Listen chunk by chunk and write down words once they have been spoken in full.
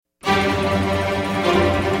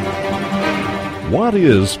What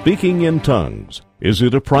is speaking in tongues? Is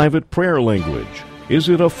it a private prayer language? Is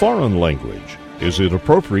it a foreign language? Is it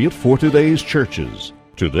appropriate for today's churches?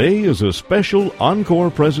 Today is a special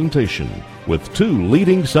encore presentation with two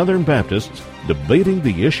leading Southern Baptists debating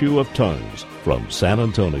the issue of tongues from San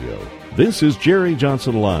Antonio. This is Jerry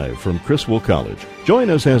Johnson Live from Criswell College. Join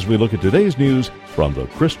us as we look at today's news from the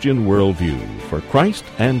Christian worldview for Christ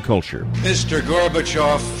and culture. Mr.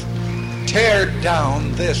 Gorbachev, tear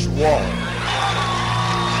down this wall.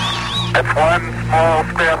 It's one small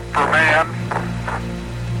step for man,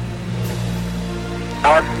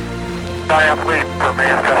 one giant leap for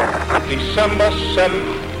mankind. December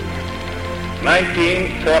 7th,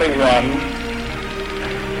 1941,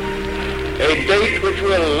 a date which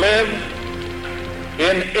will live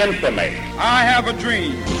in infamy. I have a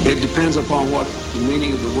dream. It depends upon what the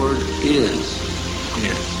meaning of the word is.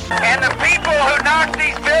 And the people who knock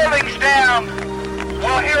these buildings down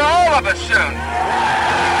will hear all of us soon.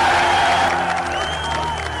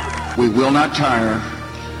 We will not tire,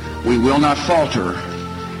 we will not falter,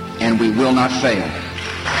 and we will not fail.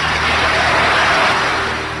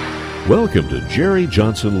 Welcome to Jerry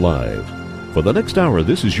Johnson Live. For the next hour,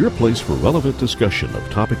 this is your place for relevant discussion of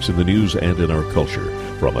topics in the news and in our culture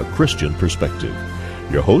from a Christian perspective.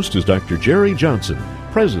 Your host is Dr. Jerry Johnson,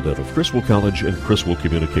 president of Criswell College and Criswell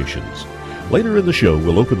Communications. Later in the show,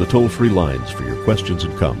 we'll open the toll-free lines for your questions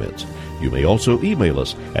and comments. You may also email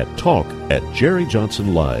us at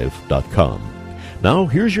talk@jerryjohnsonlive.com. Now,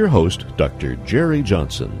 here's your host, Dr. Jerry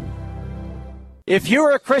Johnson. If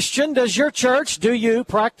you're a Christian, do you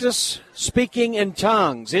practice speaking in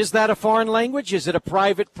tongues? Is that a foreign language? Is it a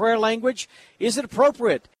private prayer language? Is it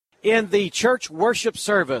appropriate in the church worship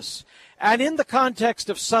service? And in the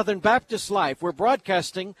context of Southern Baptist life, we're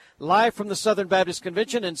broadcasting live from the Southern Baptist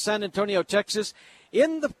Convention in San Antonio, Texas.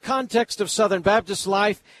 In the context of Southern Baptist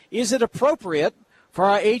life, is it appropriate for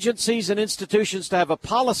our agencies and institutions to have a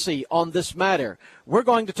policy on this matter? We're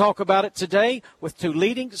going to talk about it today with two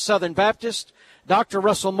leading Southern Baptists. Dr.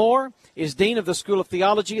 Russell Moore is Dean of the School of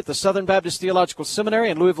Theology at the Southern Baptist Theological Seminary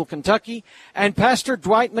in Louisville, Kentucky, and Pastor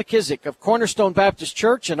Dwight McKissick of Cornerstone Baptist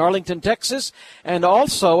Church in Arlington, Texas, and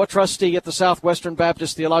also a trustee at the Southwestern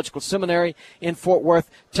Baptist Theological Seminary in Fort Worth,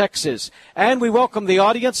 Texas. And we welcome the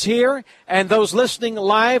audience here and those listening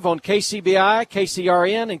live on KCBI,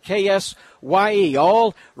 KCRN, and KSYE,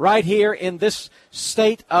 all right here in this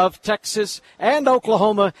state of Texas and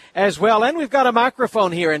Oklahoma as well. And we've got a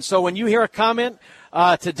microphone here, and so when you hear a comment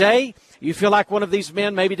today, you feel like one of these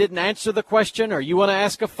men maybe didn't answer the question, or you want to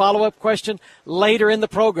ask a follow-up question later in the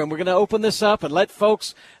program, we're going to open this up and let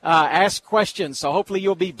folks ask questions. So hopefully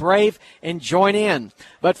you'll be brave and join in.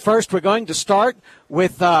 But first, we're going to start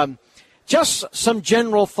with just some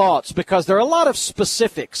general thoughts, because there are a lot of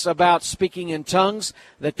specifics about speaking in tongues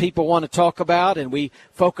that people want to talk about, and we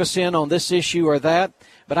focus in on this issue or that.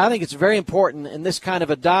 But I think it's very important in this kind of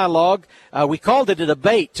a dialogue. We called it a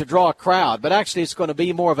debate to draw a crowd, but actually it's going to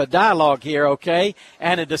be more of a dialogue here, okay,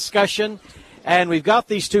 and a discussion. And we've got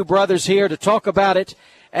these two brothers here to talk about it.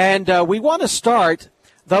 And we want to start,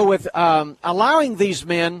 though, with allowing these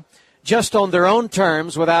men just on their own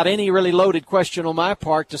terms, without any really loaded question on my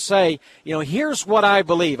part, to say, here's what I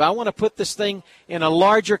believe. I want to put this thing in a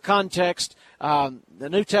larger context, the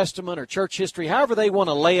New Testament or church history, however they want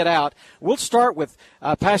to lay it out. We'll start with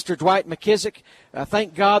Pastor Dwight McKissick.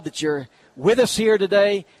 Thank God that you're with us here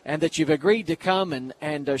today and that you've agreed to come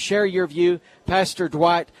and share your view. Pastor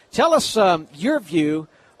Dwight, tell us your view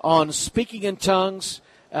on speaking in tongues.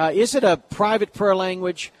 Is it a private prayer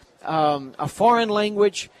language, a foreign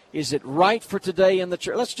language? Is it right for today in the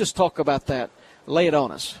church? Let's just talk about that. Lay it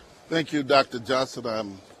on us. Thank you, Dr. Johnson.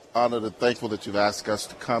 I'm honored and thankful that you've asked us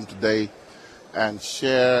to come today and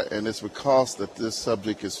share, and it's because that this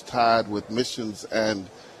subject is tied with missions and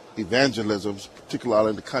evangelism, particularly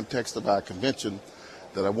in the context of our convention,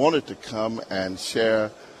 that I wanted to come and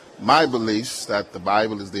share my beliefs that the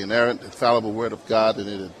Bible is the inerrant, infallible Word of God, and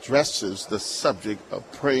it addresses the subject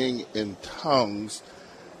of praying in tongues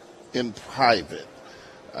in private.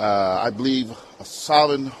 I believe a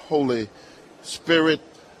sovereign Holy Spirit,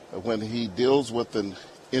 when he deals with an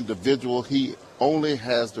individual, he only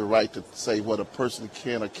has the right to say what a person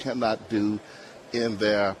can or cannot do in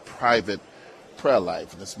their private prayer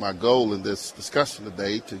life. And it's my goal in this discussion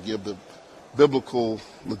today to give the biblical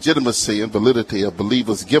legitimacy and validity of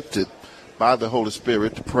believers gifted by the Holy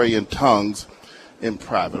Spirit to pray in tongues in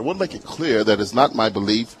private. I want to make it clear that it's not my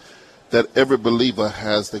belief that every believer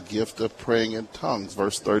has the gift of praying in tongues.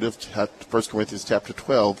 Verse 30 of 1 Corinthians chapter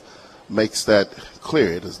 12, makes that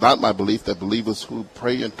clear. It is not my belief that believers who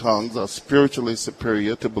pray in tongues are spiritually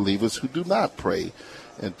superior to believers who do not pray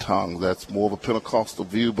in tongues. That's more of a Pentecostal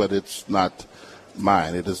view, but it's not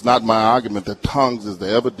mine. It is not my argument that tongues is the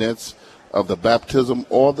evidence of the baptism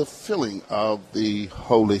or the filling of the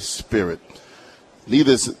Holy Spirit.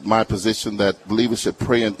 Neither is my position that believers should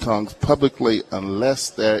pray in tongues publicly unless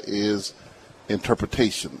there is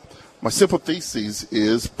interpretation. My simple thesis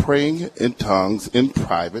is praying in tongues in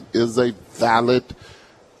private is a valid,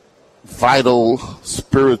 vital,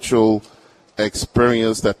 spiritual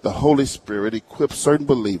experience that the Holy Spirit equips certain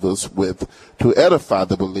believers with to edify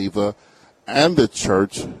the believer and the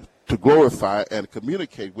church, to glorify and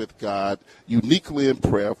communicate with God uniquely in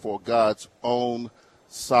prayer for God's own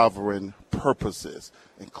sovereign purposes.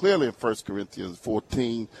 And clearly in 1 Corinthians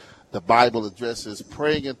 14, the Bible addresses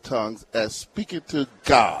praying in tongues as speaking to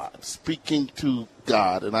God.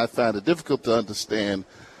 And I find it difficult to understand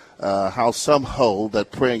how some hold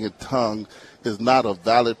that praying in tongues is not a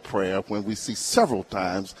valid prayer when we see several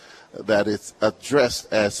times that it's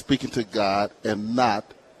addressed as speaking to God and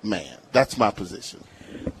not man. That's my position.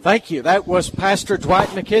 Thank you. That was Pastor Dwight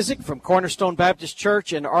McKissick from Cornerstone Baptist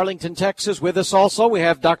Church in Arlington, Texas. With us also, we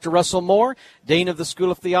have Dr. Russell Moore, Dean of the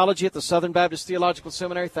School of Theology at the Southern Baptist Theological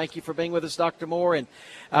Seminary. Thank you for being with us, Dr. Moore. And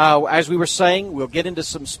as we were saying, we'll get into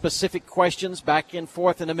some specific questions back and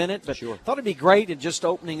forth in a minute. But sure. I thought it'd be great in just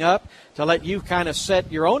opening up to let you kind of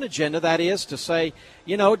set your own agenda. That is to say,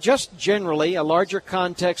 just generally, a larger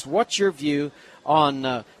context, what's your view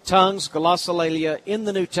on tongues, glossolalia in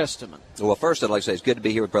the New Testament? Well, first, I'd like to say it's good to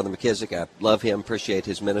be here with Brother McKissick. I love him, appreciate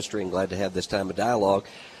his ministry, and glad to have this time of dialogue.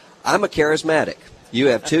 I'm a charismatic. You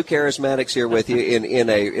have two charismatics here with you. In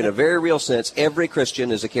a very real sense, every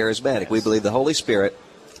Christian is a charismatic. We believe the Holy Spirit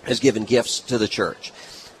has given gifts to the church.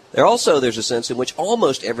 There's a sense in which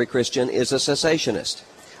almost every Christian is a cessationist.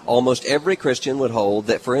 Almost every Christian would hold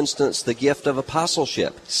that, for instance, the gift of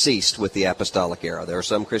apostleship ceased with the apostolic era. There are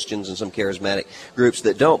some Christians and some charismatic groups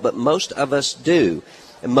that don't, but most of us do.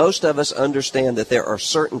 And most of us understand that there are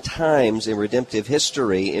certain times in redemptive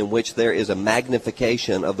history in which there is a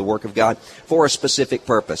magnification of the work of God for a specific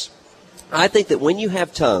purpose. I think that when you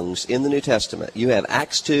have tongues in the New Testament, you have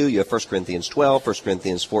Acts 2, you have 1 Corinthians 12, 1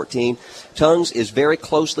 Corinthians 14. Tongues is very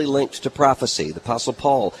closely linked to prophecy. The Apostle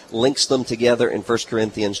Paul links them together in 1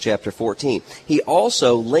 Corinthians chapter 14. He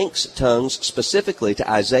also links tongues specifically to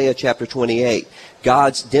Isaiah chapter 28,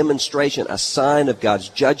 God's demonstration, a sign of God's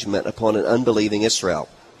judgment upon an unbelieving Israel,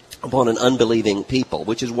 upon an unbelieving people,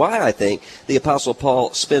 which is why I think the Apostle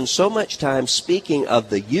Paul spends so much time speaking of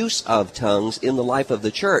the use of tongues in the life of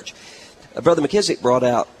the church. Brother McKissick brought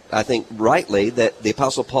out, I think rightly, that the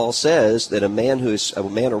Apostle Paul says that a man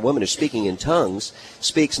or woman who's speaking in tongues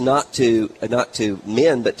speaks not to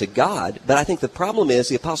men but to God. But I think the problem is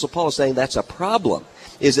the Apostle Paul is saying that's a problem,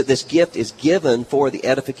 is that this gift is given for the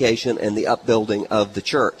edification and the upbuilding of the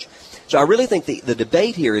church. So I really think the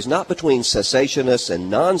debate here is not between cessationists and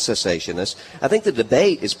non-cessationists. I think the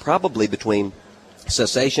debate is probably between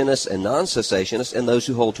cessationists and non-cessationists and those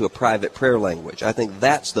who hold to a private prayer language. I think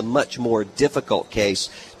that's the much more difficult case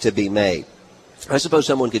to be made. I suppose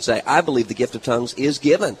someone could say, I believe the gift of tongues is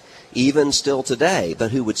given, even still today,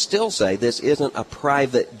 but who would still say this isn't a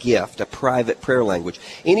private gift, a private prayer language,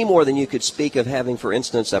 any more than you could speak of having, for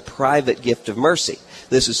instance, a private gift of mercy.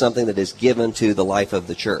 This is something that is given to the life of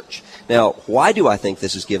the church. Now, why do I think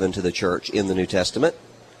this is given to the church in the New Testament?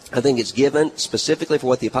 I think it's given specifically for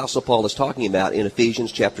what the Apostle Paul is talking about in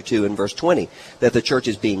Ephesians chapter 2 and verse 20, that the church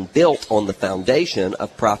is being built on the foundation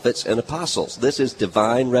of prophets and apostles. This is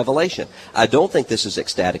divine revelation. I don't think this is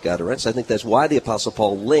ecstatic utterance. I think that's why the Apostle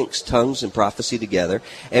Paul links tongues and prophecy together,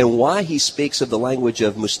 and why he speaks of the language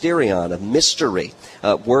of mysterion, of mystery,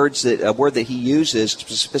 a word that he uses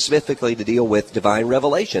specifically to deal with divine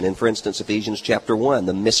revelation. In, for instance, Ephesians chapter 1,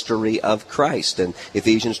 the mystery of Christ, and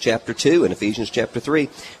Ephesians chapter 2 and Ephesians chapter 3,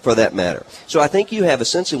 for that matter. So I think you have a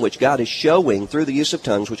sense in which God is showing through the use of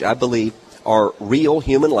tongues, which I believe are real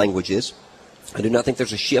human languages. I do not think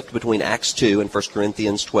there's a shift between Acts 2 and 1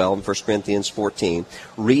 Corinthians 12 and 1 Corinthians 14.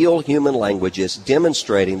 Real human languages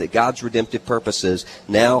demonstrating that God's redemptive purposes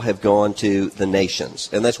now have gone to the nations.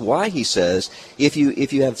 And that's why he says, if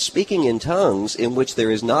you have speaking in tongues in which there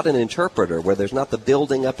is not an interpreter, where there's not the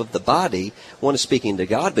building up of the body, one is speaking to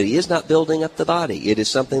God, but he is not building up the body. It is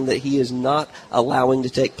something that he is not allowing to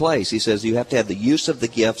take place. He says you have to have the use of the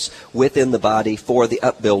gifts within the body for the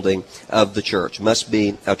upbuilding of the church. Must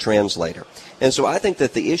be a translator. And so I think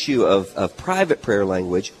that the issue of private prayer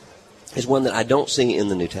language is one that I don't see in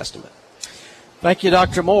the New Testament. Thank you,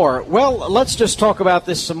 Dr. Moore. Well, let's just talk about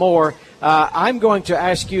this some more. I'm going to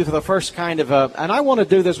ask you for the first kind of and I want to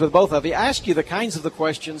do this with both of you, ask you the kinds of the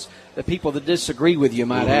questions that people that disagree with you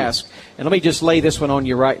might ask. And let me just lay this one on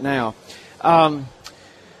you right now.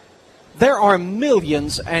 There are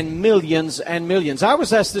millions and millions and millions. I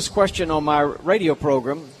was asked this question on my radio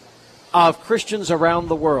program of Christians around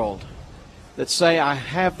the world that say, I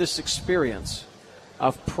have this experience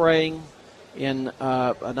of praying in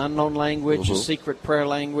an unknown language, a secret prayer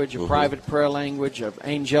language, a private prayer language, an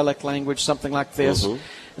angelic language, something like this. And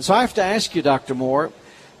so I have to ask you, Dr. Moore,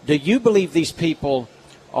 do you believe these people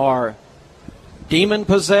are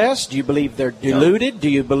demon-possessed? Do you believe they're deluded? Do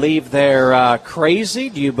you believe they're crazy?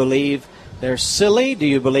 Do you believe they're silly? Do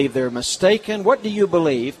you believe they're mistaken? What do you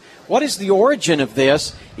believe? What is the origin of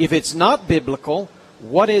this? If it's not biblical,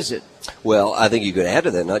 what is it? Well, I think you could add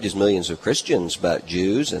to that not just millions of Christians, but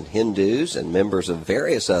Jews and Hindus and members of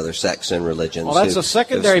various other sects and religions. Well, that's a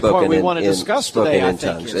secondary point we want to discuss today, I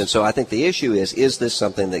think. And so I think the issue is this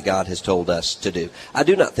something that God has told us to do? I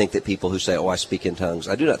do not think that people who say, I speak in tongues,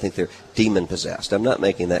 I do not think they're demon-possessed. I'm not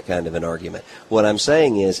making that kind of an argument. What I'm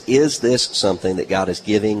saying is this something that God is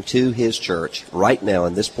giving to His church right now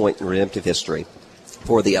in this point in redemptive history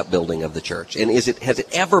for the upbuilding of the church? And has it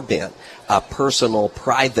ever been a personal,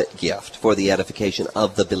 private gift for the edification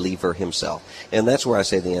of the believer himself? And that's where I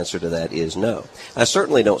say the answer to that is no. I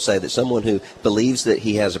certainly don't say that someone who believes that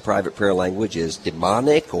he has a private prayer language is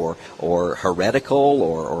demonic or heretical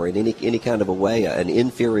or in any kind of a way an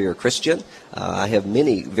inferior Christian. I have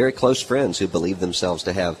many very close friends who believe themselves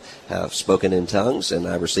to have spoken in tongues, and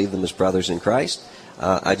I receive them as brothers in Christ.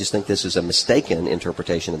 I just think this is a mistaken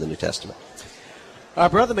interpretation of the New Testament.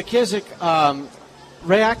 Brother McKissick,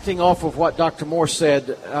 reacting off of what Dr. Moore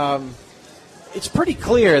said, it's pretty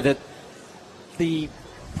clear that the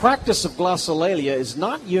practice of glossolalia is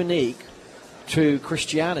not unique to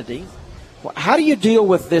Christianity. How do you deal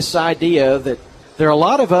with this idea that there are a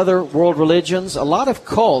lot of other world religions, a lot of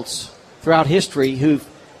cults throughout history who've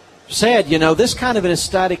said, this kind of an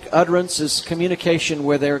ecstatic utterance is communication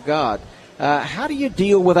with their God? How do you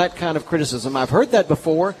deal with that kind of criticism? I've heard that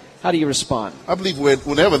before. How do you respond? I believe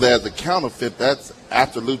whenever there's a counterfeit, that's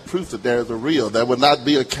absolute proof that there is a real. There would not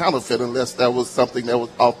be a counterfeit unless there was something that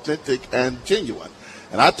was authentic and genuine.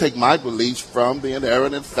 And I take my beliefs from the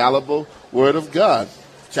inerrant, infallible Word of God.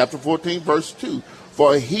 Chapter 14, verse 2.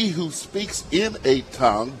 For he who speaks in a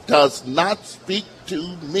tongue does not speak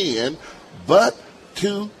to men, but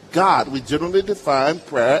to God. We generally define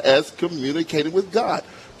prayer as communicating with God,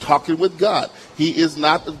 talking with God. He is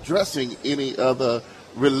not addressing any other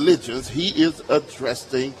religions. He is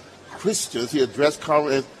addressing Christians. He addressed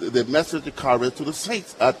Corinth, the message of Corinth to the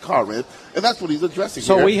saints at Corinth, and that's what he's addressing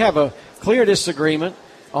so here. We have a clear disagreement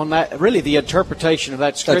on that, really the interpretation of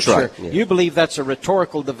that scripture. That's right, yeah. You believe that's a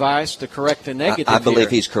rhetorical device to correct a negative I believe here.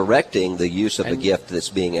 He's correcting the use of a gift that's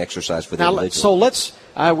being exercised within religion. So let's,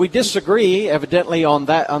 we disagree evidently on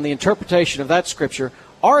the interpretation of that scripture.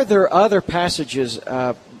 Are there other passages,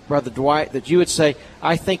 Brother Dwight, that you would say,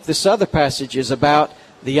 I think this other passage is about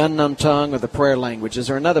the unknown tongue or the prayer language? Is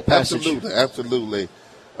there another passage? Absolutely.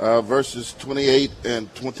 Verses 28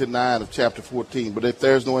 and 29 of chapter 14. But if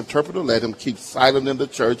there is no interpreter, let him keep silent in the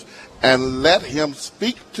church, and let him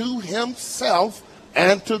speak to himself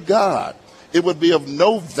and to God. It would be of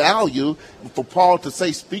no value for Paul to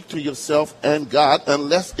say, speak to yourself and God,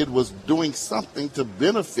 unless it was doing something to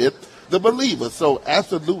benefit the believer. So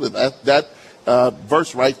absolutely, that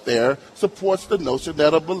verse right there supports the notion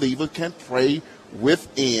that a believer can pray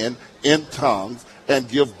within in tongues and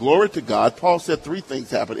give glory to God. Paul said three things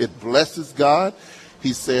happen. It blesses God.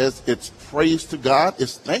 He says it's praise to God,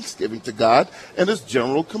 it's thanksgiving to God, and it's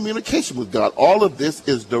general communication with God. All of this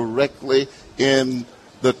is directly in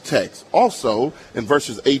the text. Also, in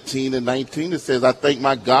verses 18 and 19, it says, I thank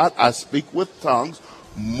my God, I speak with tongues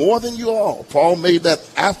more than you all. Paul made that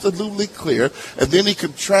absolutely clear. And then he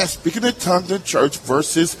contrasts speaking in tongues in church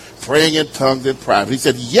versus praying in tongues in private. He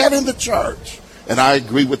said, yet in the church, and I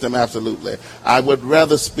agree with him absolutely, I would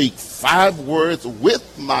rather speak 5 words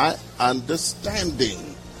with my understanding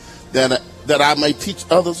that I may teach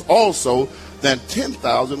others also than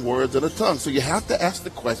 10,000 words in a tongue. So you have to ask the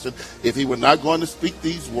question, if he were not going to speak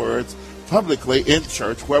these words publicly in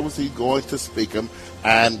church, where was he going to speak them?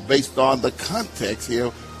 And based on the context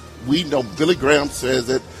here, we know Billy Graham says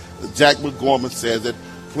it, Jack McGorman says it,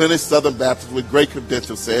 plenty Southern Baptists with great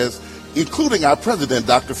credentials says, including our president,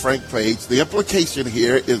 Dr. Frank Page. The implication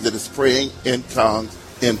here is that it's praying in tongues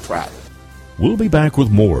in private. We'll be back with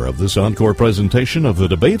more of this encore presentation of the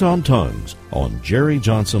Debate on Tongues on Jerry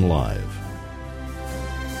Johnson Live.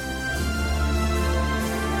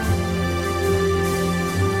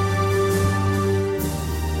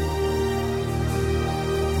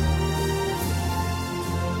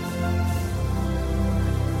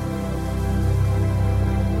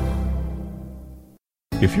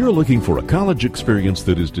 If you're looking for a college experience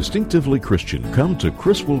that is distinctively Christian, come to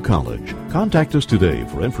Criswell College. Contact us today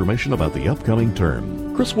for information about the upcoming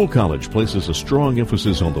term. Criswell College places a strong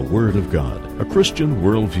emphasis on the Word of God, a Christian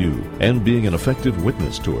worldview, and being an effective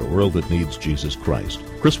witness to a world that needs Jesus Christ.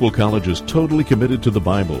 Criswell College is totally committed to the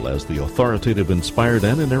Bible as the authoritative, inspired,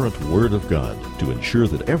 and inerrant Word of God to ensure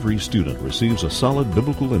that every student receives a solid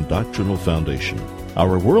biblical and doctrinal foundation.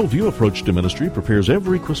 Our worldview approach to ministry prepares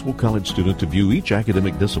every Criswell College student to view each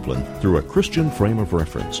academic discipline through a Christian frame of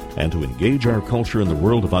reference and to engage our culture in the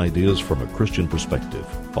world of ideas from a Christian perspective.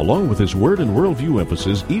 Along with this word and worldview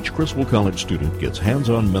emphasis, each Criswell College student gets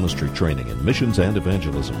hands-on ministry training in missions and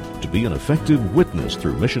evangelism to be an effective witness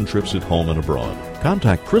through mission trips at home and abroad.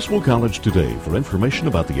 Contact Criswell College today for information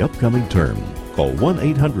about the upcoming term. Call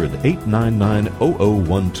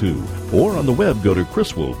 1-800-899-0012 or on the web go to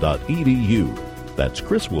criswell.edu. That's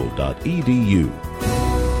criswell.edu.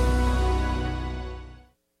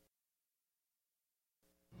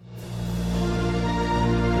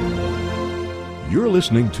 You're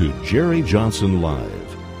listening to Jerry Johnson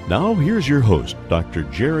Live. Now here's your host, Dr.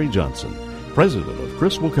 Jerry Johnson, President of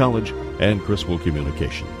Criswell College and Criswell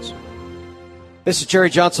Communications. This is Jerry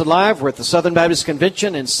Johnson Live. We're at the Southern Baptist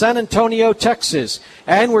Convention in San Antonio, Texas.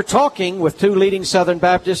 And we're talking with two leading Southern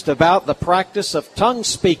Baptists about the practice of tongue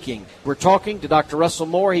speaking. We're talking to Dr. Russell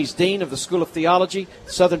Moore. He's Dean of the School of Theology,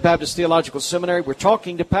 Southern Baptist Theological Seminary. We're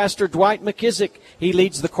talking to Pastor Dwight McKissick. He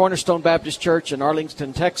leads the Cornerstone Baptist Church in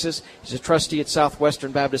Arlington, Texas. He's a trustee at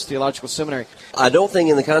Southwestern Baptist Theological Seminary. I don't think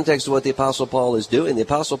in the context of what the Apostle Paul is doing, the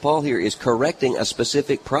Apostle Paul here is correcting a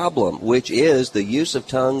specific problem, which is the use of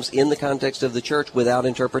tongues in the context of the church without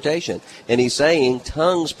interpretation. And he's saying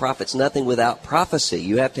tongues profits nothing without prophecy.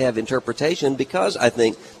 You have to have interpretation because I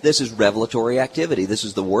think this is revelatory activity. This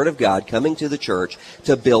is the Word of God coming to the church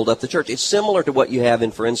to build up the church. It's similar to what you have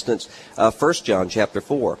in, for instance, 1 John chapter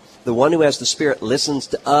 4. The one who has the Spirit listens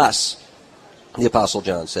to us, the Apostle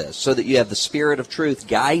John says, so that you have the Spirit of truth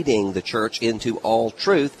guiding the church into all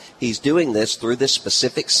truth. He's doing this through this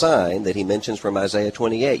specific sign that he mentions from Isaiah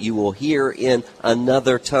 28. You will hear in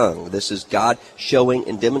another tongue. This is God showing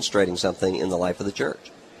and demonstrating something in the life of the church.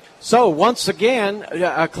 So, once again,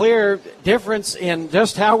 a clear difference in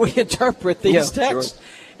just how we interpret these texts. Sure.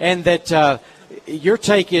 And that your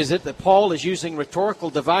take is that Paul is using rhetorical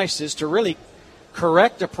devices to really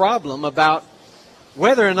correct a problem about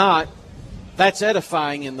whether or not that's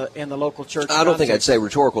edifying in the local church. I don't think I'd say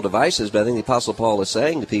rhetorical devices, but I think the Apostle Paul is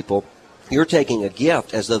saying to people, you're taking a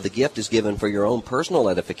gift as though the gift is given for your own personal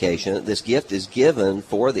edification. This gift is given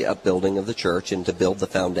for the upbuilding of the church and to build the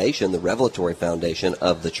foundation, the revelatory foundation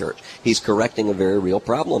of the church. He's correcting a very real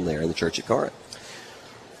problem there in the church at Corinth.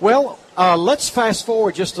 Well, let's fast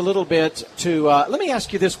forward just a little bit to, let me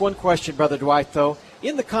ask you this one question, Brother Dwight, though.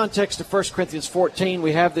 In the context of 1 Corinthians 14,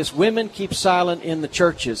 we have this, women keep silent in the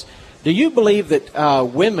churches. Do you believe that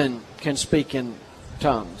women can speak in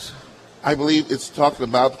tongues? I believe it's talking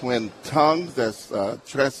about when tongues that's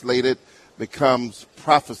translated becomes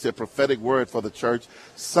prophecy, a prophetic word for the church.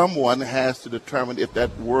 Someone has to determine if that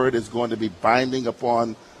word is going to be binding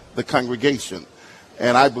upon the congregation.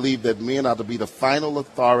 And I believe that men are to be the final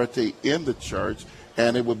authority in the church,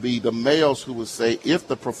 and it would be the males who would say if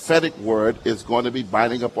the prophetic word is going to be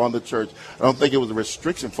binding upon the church. I don't think it was a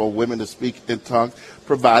restriction for women to speak in tongues,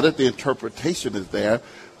 provided the interpretation is there.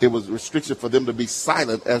 It was a restriction for them to be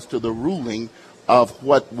silent as to the ruling of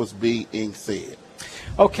what was being said.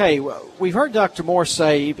 Okay, we've heard Dr. Moore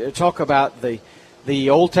talk about the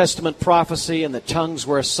Old Testament prophecy and that tongues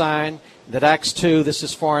were a sign, that Acts 2, this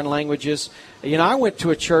is foreign languages. You know, I went to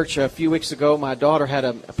a church a few weeks ago. My daughter had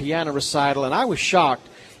a piano recital, and I was shocked.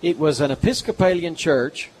 It was an Episcopalian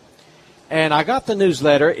church, and I got the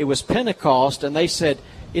newsletter. It was Pentecost, and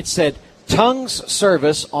it said tongues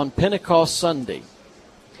service on Pentecost Sunday.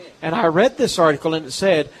 And I read this article, and it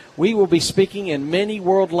said, we will be speaking in many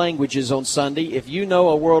world languages on Sunday. If you know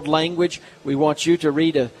a world language, we want you to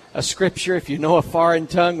read a scripture. If you know a foreign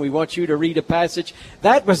tongue, we want you to read a passage.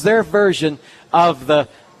 That was their version of the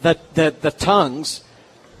tongues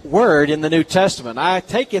word in the New Testament. I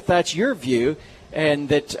take it that's your view, and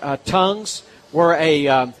that tongues were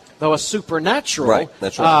a supernatural right.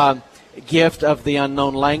 That's right. Gift of the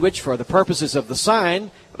unknown language for the purposes of the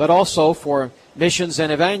sign, but also for missions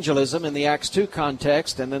and evangelism in the Acts 2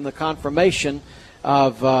 context, and then the confirmation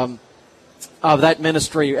of that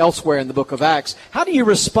ministry elsewhere in the book of Acts. How do you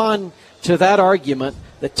respond to that argument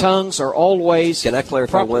that tongues are always... Can I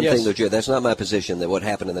clarify one yes. thing, though, Jerry? That's not my position that what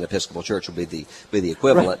happened in the Episcopal Church will be the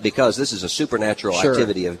equivalent, right. because this is a supernatural sure.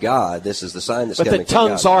 activity of God. This is the sign that's but coming from God. But the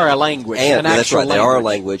tongues are a language, and an that's right, language. they are a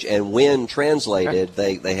language, and when translated,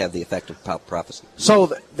 they have the effect of prophecy.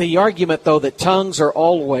 So the argument, though, that tongues are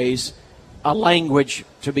always a language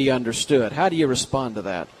to be understood, how do you respond to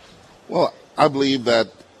that? Well, I believe that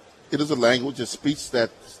it is a language, a speech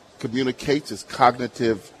that communicates, its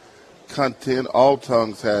cognitive content. All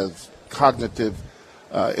tongues have cognitive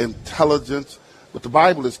intelligence, but the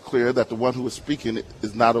Bible is clear that the one who is speaking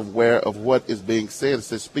is not aware of what is being said. It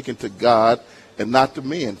says speaking to God and not to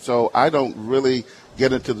men. So I don't really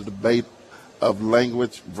get into the debate of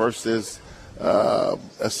language versus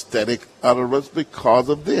aesthetic utterance because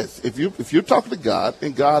of this. If you're talking to God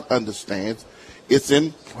and God understands, it's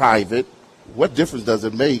in private. What difference does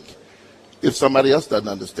it make if somebody else doesn't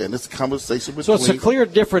understand? It's a conversation between... So it's a clear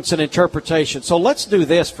difference in interpretation. So let's do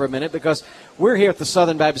this for a minute, because we're here at the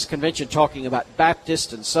Southern Baptist Convention talking about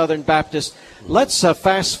Baptist and Southern Baptist. Let's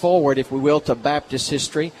fast forward, if we will, to Baptist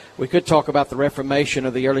history. We could talk about the Reformation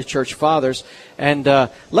of the early church fathers. And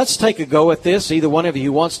let's take a go at this. Either one of you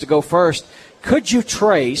who wants to go first. Could you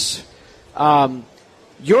trace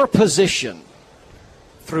your position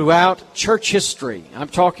throughout church history? I'm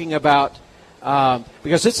talking about...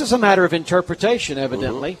 because this is a matter of interpretation,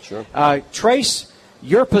 evidently. Mm-hmm, sure. Trace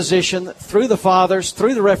your position through the Fathers,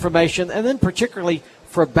 through the Reformation, and then particularly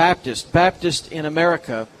for Baptist in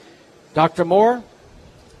America. Dr. Moore?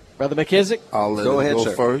 Brother McKissick? I'll let go him ahead, go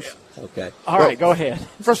sir. first. Okay. All right, go ahead.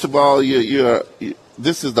 First of all,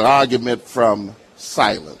 this is the argument from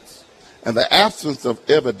silence. And the absence of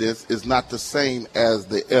evidence is not the same as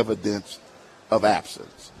the evidence of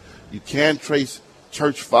absence. You can trace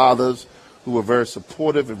church fathers who were very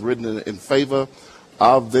supportive and written in favor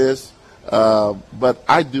of this. But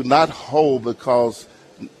I do not hold, because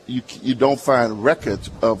you don't find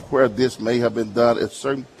records of where this may have been done at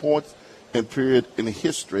certain points and period in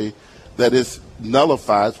history, that it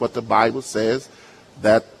nullifies what the Bible says,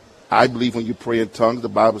 that I believe when you pray in tongues, the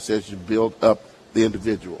Bible says you build up the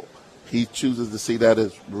individual. He chooses to see that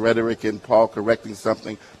as rhetoric and Paul correcting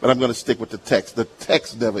something, but I'm going to stick with the text. The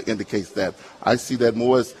text never indicates that. I see that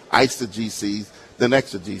more as eisegeses than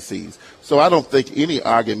exegeses. So I don't think any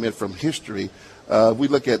argument from history, we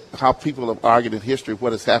look at how people have argued in history,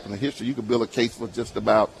 what has happened in history, you can build a case for just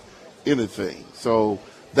about anything. So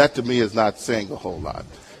that to me is not saying a whole lot.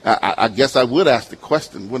 I guess I would ask the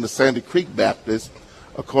question, when the Sandy Creek Baptists,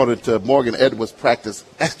 according to Morgan Edwards, practiced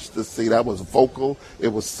ecstasy, that was vocal, it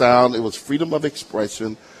was sound, it was freedom of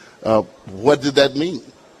expression. What did that mean?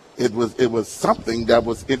 It was something that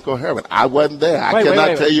was incoherent. I wasn't there. I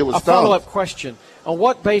cannot tell you it was a follow-up question. On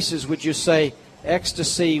what basis would you say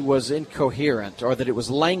ecstasy was incoherent, or that it was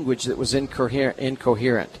language that was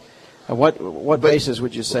incoherent? What basis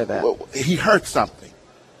would you say that? He heard something.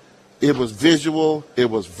 It was visual, it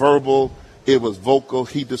was verbal, it was vocal.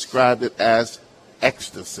 He described it as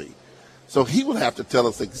ecstasy. So he would have to tell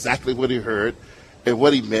us exactly what he heard and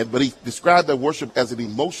what he meant, but he described their worship as an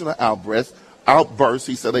emotional outburst.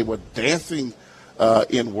 He said they were dancing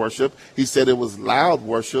in worship. He said it was loud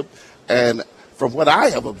worship. And from what I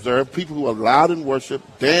have observed, people who are loud in worship,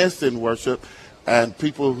 dance in worship, and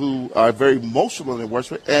people who are very emotional in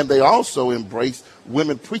worship, and they also embrace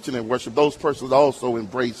women preaching in worship, those persons also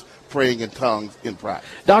embrace praying in tongues in private.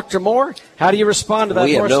 Dr. Moore, how do you respond to that?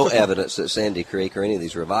 We have no evidence that Sandy Creek or any of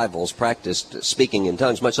these revivals practiced speaking in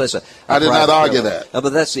tongues, much less I did not argue that. But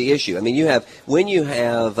that's the issue. I mean, when you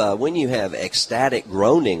have ecstatic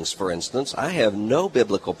groanings, for instance, I have no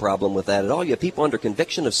biblical problem with that at all. You have people under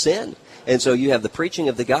conviction of sin. And so you have the preaching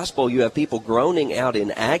of the gospel. You have people groaning out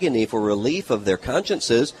in agony for relief of their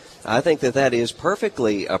consciences. I think that is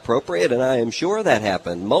perfectly appropriate, and I am sure that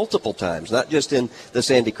happened multiple times, not just in the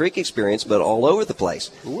Sandy Creek experience, but all over the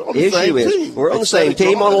place. We're on the same team. We're on the same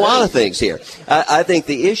team on a lot of things here. I think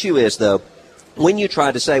the issue is, though, when you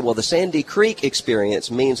try to say, well, the Sandy Creek experience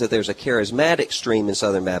means that there's a charismatic stream in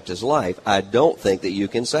Southern Baptist life, I don't think that you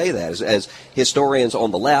can say that. As historians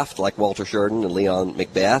on the left, like Walter Sheridan and Leon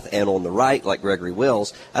Macbeth, and on the right, like Gregory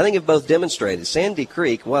Wills, I think have both demonstrated Sandy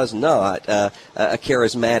Creek was not a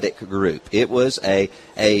charismatic group. It was a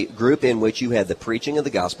group in which you had the preaching of the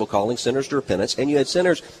gospel, calling sinners to repentance, and you had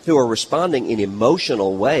sinners who are responding in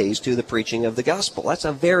emotional ways to the preaching of the gospel. That's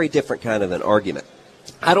a very different kind of an argument.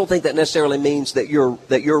 I don't think that necessarily means that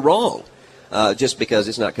you're wrong. just because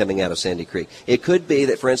it's not coming out of Sandy Creek. It could be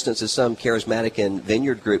that, for instance, as some charismatic and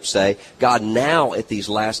vineyard groups say, God now at these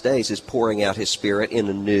last days is pouring out his Spirit in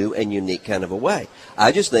a new and unique kind of a way.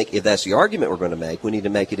 I just think if that's the argument we're going to make, we need to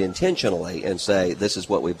make it intentionally and say this is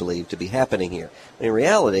what we believe to be happening here. In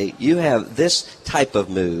reality, you have this type of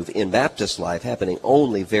move in Baptist life happening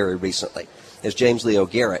only very recently. As James Leo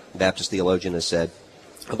Garrett, Baptist theologian, has said,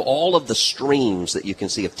 of all of the streams that you can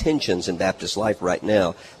see of tensions in Baptist life right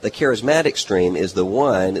now, the charismatic stream is the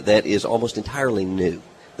one that is almost entirely new.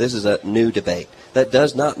 This is a new debate. That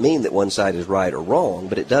does not mean that one side is right or wrong,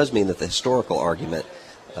 but it does mean that the historical argument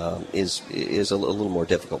is a little more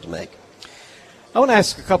difficult to make. I want to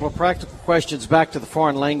ask a couple of practical questions back to the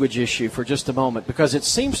foreign language issue for just a moment, because it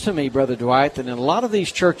seems to me, Brother Dwight, that in a lot of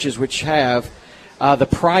these churches which have the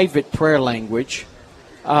private prayer language,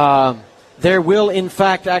 there will, in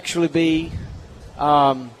fact, actually be,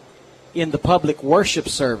 in the public worship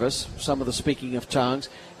service, some of the speaking of tongues.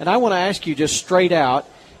 And I want to ask you just straight out,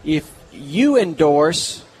 if you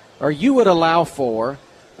endorse or you would allow for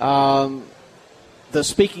the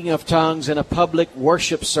speaking of tongues in a public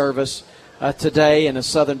worship service today in a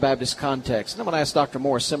Southern Baptist context. And I'm going to ask Dr.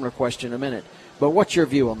 Moore a similar question in a minute. But what's your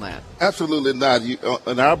view on that? Absolutely not.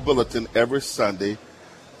 In our bulletin every Sunday,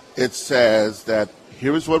 it says that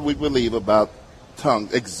here is what we believe about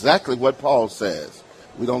tongues, exactly what Paul says.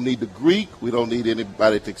 We don't need the Greek. We don't need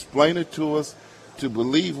anybody to explain it to us. To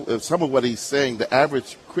believe some of what he's saying, the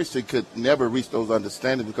average Christian could never reach those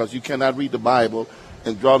understandings because you cannot read the Bible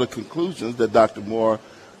and draw the conclusions that Dr. Moore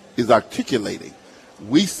is articulating.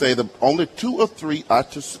 We say that only 2 or 3 are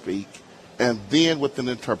to speak, and then with an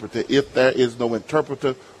interpreter. If there is no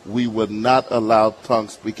interpreter, we would not allow tongue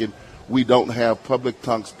speaking. We don't have public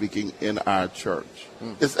tongue speaking in our church.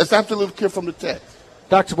 It's absolutely clear from the text.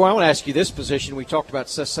 Dr. Moore, I want to ask you this position. We talked about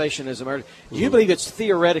cessationism earlier. Do you believe it's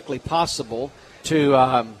theoretically possible to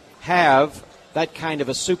have that kind of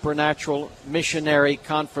a supernatural missionary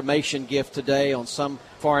confirmation gift today on some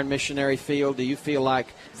foreign missionary field? Do you feel like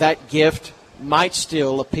that gift might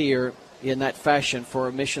still appear in that fashion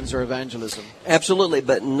for missions or evangelism? Absolutely,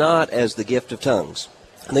 but not as the gift of tongues.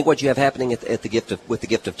 I think what you have happening with the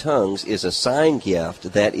gift of tongues is a sign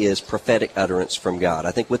gift that is prophetic utterance from God.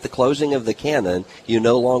 I think with the closing of the canon, you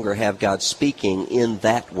no longer have God speaking in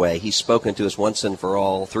that way. He's spoken to us once and for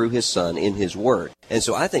all through his Son in his Word. And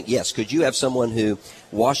so I think, yes, could you have someone who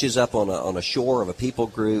washes up on a shore of a people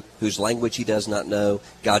group whose language he does not know?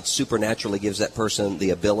 God supernaturally gives that person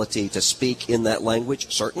the ability to speak in that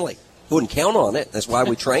language? Certainly. Wouldn't count on it. That's why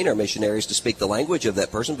we train our missionaries to speak the language of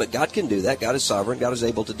that person. But God can do that. God is sovereign. God is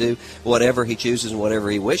able to do whatever he chooses and whatever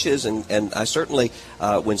he wishes. And I certainly,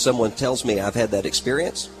 when someone tells me I've had that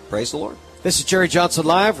experience, praise the Lord. This is Jerry Johnson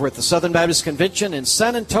Live. We're at the Southern Baptist Convention in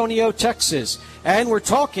San Antonio, Texas. And we're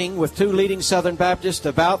talking with 2 leading Southern Baptists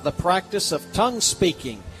about the practice of tongue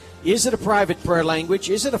speaking. Is it a private prayer language?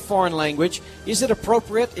 Is it a foreign language? Is it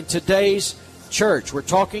appropriate in today's church? We're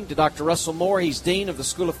talking to Dr. Russell Moore. He's Dean of the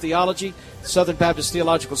School of Theology, Southern Baptist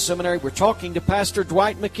Theological Seminary. We're talking to Pastor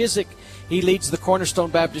Dwight McKissick. He leads the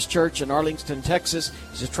Cornerstone Baptist Church in Arlington, Texas.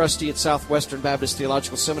 He's a trustee at Southwestern Baptist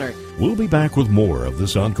Theological Seminary. We'll be back with more of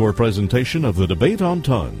this encore presentation of the Debate on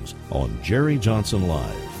Tongues on Jerry Johnson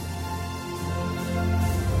Live.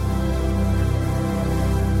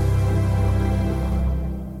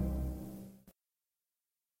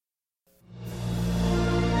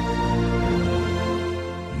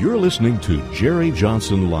 You're listening to Jerry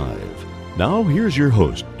Johnson Live. Now here's your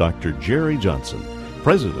host, Dr. Jerry Johnson,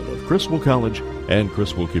 president of Criswell College and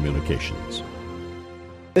Criswell Communications.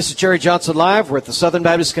 This is Jerry Johnson Live. We're at the Southern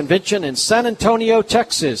Baptist Convention in San Antonio,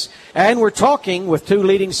 Texas. And we're talking with 2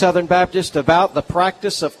 leading Southern Baptists about the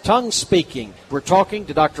practice of tongue speaking. We're talking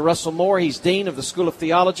to Dr. Russell Moore. He's Dean of the School of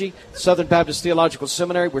Theology, Southern Baptist Theological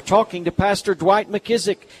Seminary. We're talking to Pastor Dwight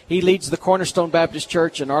McKissick. He leads the Cornerstone Baptist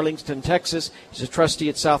Church in Arlington, Texas. He's a trustee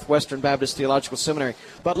at Southwestern Baptist Theological Seminary.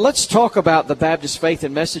 But let's talk about the Baptist Faith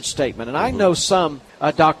and Message Statement. And I know some,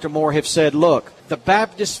 Dr. Moore, have said, look, the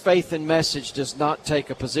Baptist Faith and Message does not take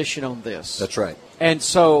a position on this. That's right. And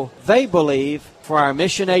so they believe for our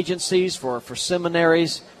mission agencies, for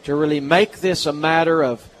seminaries, to really make this a matter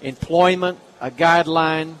of employment, a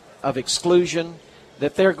guideline of exclusion,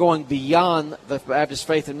 that they're going beyond the Baptist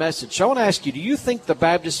Faith and Message. So I want to ask you, do you think the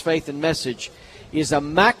Baptist Faith and Message is a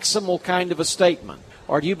maximal kind of a statement?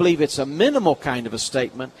 Or do you believe it's a minimal kind of a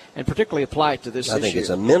statement, and particularly apply it to this issue? I think it's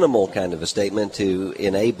a minimal kind of a statement to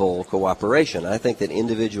enable cooperation. I think that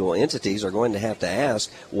individual entities are going to have to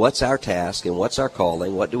ask, what's our task and what's our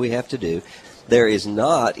calling? What do we have to do? There is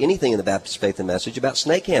not anything in the Baptist Faith and Message about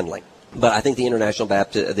snake handling. But I think the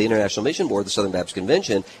International Mission Board, the Southern Baptist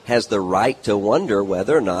Convention, has the right to wonder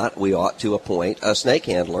whether or not we ought to appoint a snake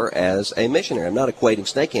handler as a missionary. I'm not equating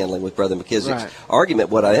snake handling with Brother McKissick's argument.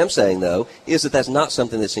 What I am saying, though, is that that's not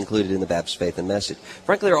something that's included in the Baptist Faith and Message.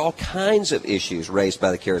 Frankly, there are all kinds of issues raised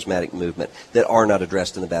by the charismatic movement that are not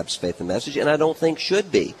addressed in the Baptist Faith and Message, and I don't think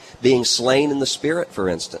should be. Being slain in the Spirit, for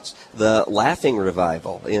instance. The laughing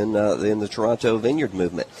revival in the Toronto Vineyard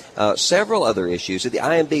movement. Several other issues. At the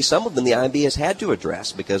IMB, some of them the IMB has had to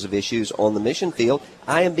address because of issues on the mission field.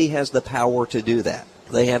 IMB has the power to do that.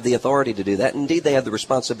 They have the authority to do that. Indeed, they have the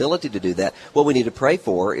responsibility to do that. What we need to pray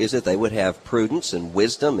for is that they would have prudence and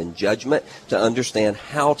wisdom and judgment to understand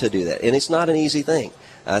how to do that. And it's not an easy thing.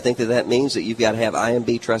 I think that means that you've got to have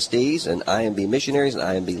IMB trustees and IMB missionaries and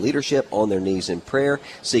IMB leadership on their knees in prayer,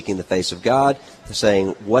 seeking the face of God, saying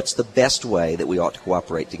what's the best way that we ought to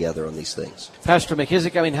cooperate together on these things. Pastor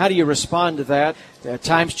McKissick, how do you respond to that?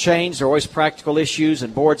 Times change. There are always practical issues,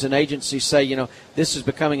 and boards and agencies say, this is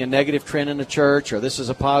becoming a negative trend in the church, or this is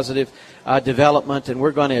a positive development, and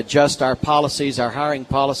we're going to adjust our policies, our hiring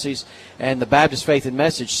policies, and the Baptist Faith and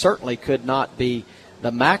Message certainly could not be the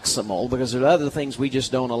maximal, because there are other things we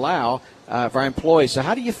just don't allow for our employees. So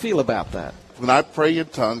how do you feel about that? When I pray in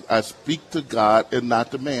tongues, I speak to God and not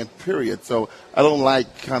to man, period. So I don't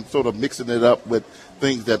like kind of sort of mixing it up with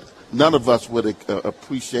things that none of us would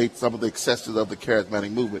appreciate, some of the excesses of the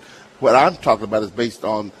charismatic movement. What I'm talking about is based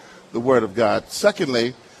on the Word of God.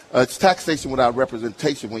 Secondly, it's taxation without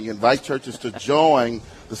representation. When you invite churches to join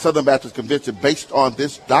the Southern Baptist Convention based on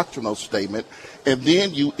this doctrinal statement, and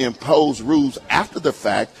then you impose rules after the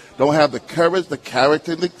fact, don't have the courage, the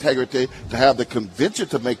character, and the integrity to have the convention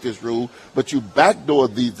to make this rule, but you backdoor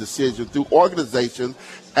these decisions through organizations,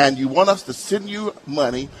 and you want us to send you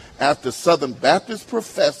money after Southern Baptist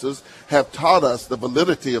professors have taught us the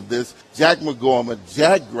validity of this, Jack McGorman,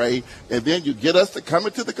 Jack Gray, and then you get us to come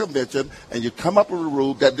into the convention and you come up with a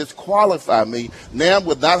rule that disqualify me. NAM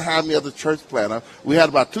would not hire me as a church planner. We had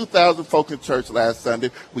about 2,000 folk in church last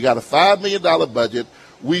Sunday. We got a $5 million budget.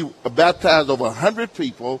 We baptized over 100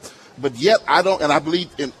 people. But yet I don't, and I believe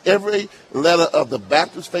in every letter of the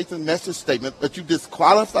Baptist Faith and Message statement that you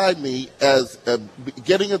disqualified me as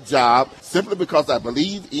getting a job simply because I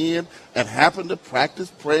believe in and happen to practice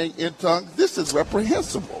praying in tongues. This is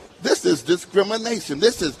reprehensible. This is discrimination.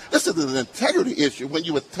 This is an integrity issue when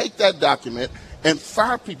you would take that document and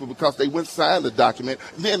fire people because they wouldn't sign the document.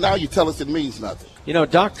 And then now you tell us it means nothing.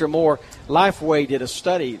 Dr. Moore, Lifeway did a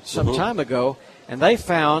study some time ago, and they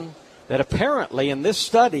found that apparently in this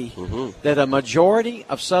study that a majority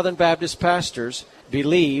of Southern Baptist pastors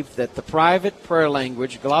believe that the private prayer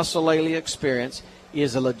language, glossolalia experience,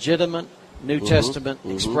 is a legitimate New Testament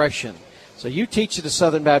expression. So you teach at a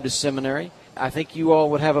Southern Baptist seminary. I think you all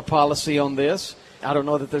would have a policy on this. I don't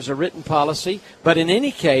know that there's a written policy, but in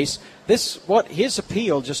any case, his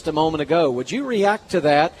appeal just a moment ago, would you react to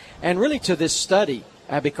that and really to this study?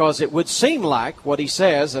 Because it would seem like what he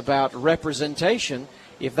says about representation,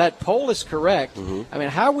 if that poll is correct,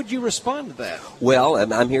 how would you respond to that? Well,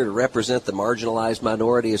 I'm here to represent the marginalized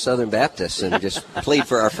minority of Southern Baptists and just plead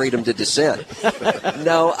for our freedom to dissent.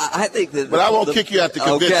 No, I think that... But I won't kick you out the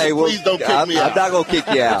convention. Okay, well, please don't kick me out. I'm not going to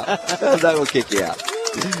kick you out. I'm not going to kick you out.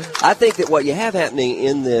 I think that what you have happening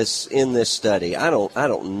in this study, I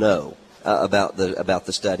don't know about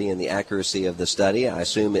the study and the accuracy of the study. I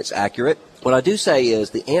assume it's accurate. What I do say is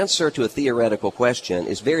the answer to a theoretical question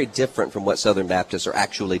is very different from what Southern Baptists are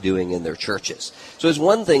actually doing in their churches. So it's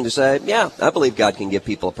one thing to say, yeah, I believe God can give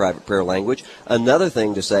people a private prayer language. Another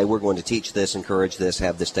thing to say, we're going to teach this, encourage this,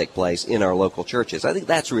 have this take place in our local churches. I think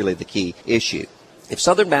that's really the key issue. If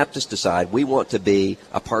Southern Baptists decide we want to be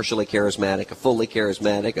a partially charismatic, a fully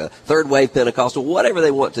charismatic, a third wave Pentecostal, whatever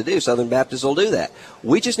they want to do, Southern Baptists will do that.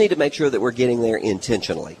 We just need to make sure that we're getting there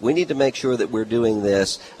intentionally. We need to make sure that we're doing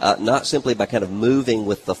this not simply by kind of moving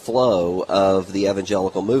with the flow of the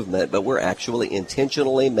evangelical movement, but we're actually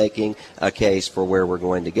intentionally making a case for where we're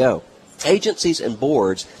going to go. Agencies and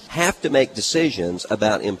boards have to make decisions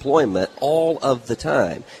about employment all of the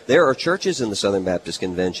time. There are churches in the Southern Baptist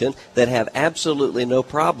Convention that have absolutely no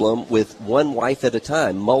problem with one wife at a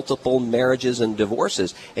time, multiple marriages and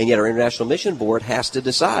divorces, and yet our International Mission Board has to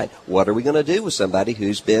decide, what are we going to do with somebody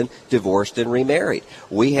who's been divorced and remarried?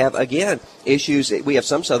 We have, again, issues. We have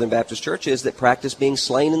some Southern Baptist churches that practice being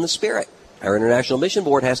slain in the Spirit. Our International Mission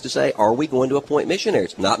Board has to say, are we going to appoint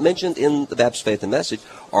missionaries? Not mentioned in the Baptist Faith and Message.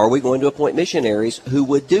 Are we going to appoint missionaries who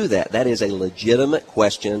would do that? That is a legitimate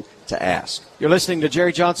question to ask. You're listening to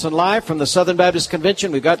Jerry Johnson Live from the Southern Baptist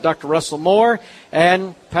Convention. We've got Dr. Russell Moore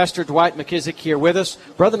and Pastor Dwight McKissick here with us.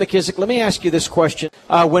 Brother McKissick, let me ask you this question.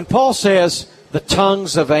 When Paul says, the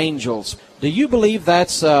tongues of angels. Do you believe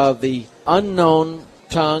that's the unknown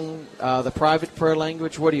tongue, the private prayer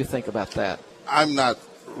language? What do you think about that? I'm not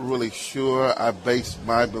really sure. I base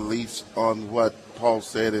my beliefs on what Paul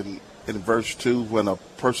said in verse 2, when a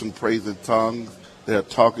person prays in tongues, they're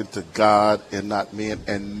talking to God and not men,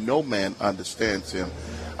 and no man understands him.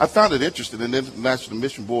 I found it interesting. In the International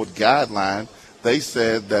Mission Board guideline, they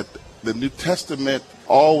said that the New Testament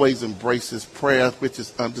always embraces prayer, which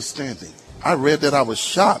is understanding. I read that. I was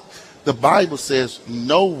shocked. The Bible says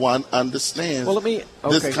no one understands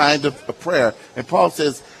this kind of a prayer. And Paul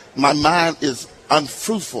says, my mind is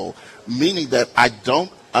unfruitful, meaning that I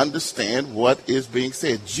don't understand what is being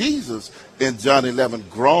said. Jesus in John 11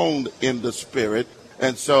 groaned in the Spirit.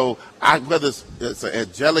 And so, whether it's an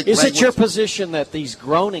angelic language. Is it your position that these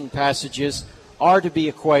groaning passages are to be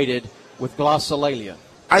equated with glossolalia?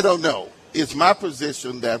 I don't know. It's my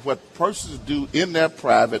position that what persons do in their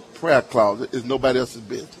private prayer closet is nobody else's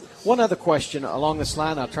business. One other question along this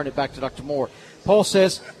line, I'll turn it back to Dr. Moore. Paul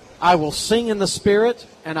says, I will sing in the Spirit,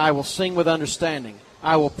 and I will sing with understanding.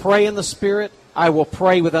 I will pray in the Spirit, I will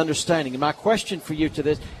pray with understanding. And my question for you to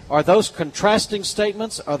this, are those contrasting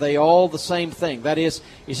statements, are they all the same thing? That is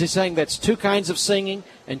he saying that's two kinds of singing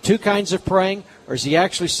and two kinds of praying? Or is he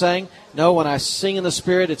actually saying, no, when I sing in the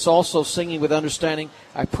Spirit, it's also singing with understanding.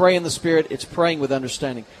 I pray in the Spirit, it's praying with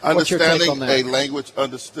understanding. What's your take on that? Understanding a language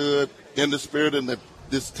understood in the Spirit, and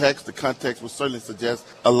this text, the context would certainly suggest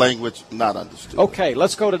a language not understood. Okay,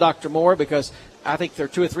 let's go to Dr. Moore, because I think there are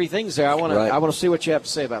two or three things there. I want to see what you have to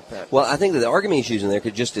say about that. Well, I think that the argument he's using there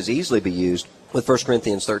could just as easily be used with 1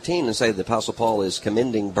 Corinthians 13 and say the Apostle Paul is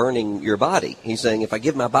commending burning your body. He's saying, if I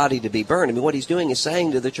give my body to be burned, I mean, what he's doing is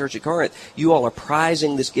saying to the church at Corinth, you all are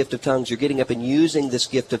prizing this gift of tongues. You're getting up and using this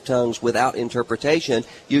gift of tongues without interpretation.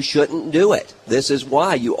 You shouldn't do it. This is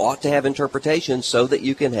why you ought to have interpretation, so that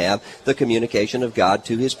you can have the communication of God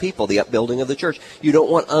to his people, the upbuilding of the church. You don't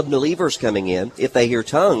want unbelievers coming in. If they hear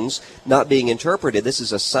tongues not being interpreted, this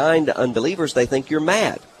is a sign to unbelievers. They think you're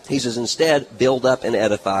mad. He says, instead, build up and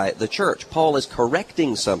edify the church. Paul is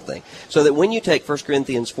correcting something, so that when you take 1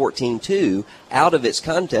 Corinthians 14:2 out of its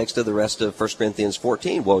context of the rest of 1 Corinthians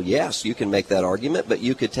 14, well, yes, you can make that argument, but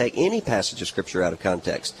you could take any passage of Scripture out of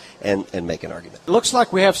context and make an argument. It looks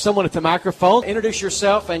like we have someone at the microphone. Introduce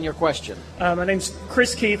yourself and your question. My name's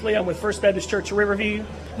Chris Keithley. I'm with First Baptist Church of Riverview.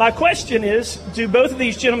 My question is, do both of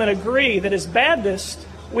these gentlemen agree that as Baptists,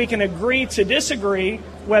 we can agree to disagree,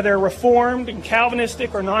 whether Reformed and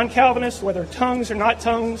Calvinistic or non-Calvinist, whether tongues or not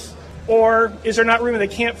tongues, or is there not room in the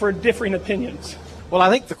camp for differing opinions? Well, I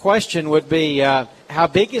think the question would be, how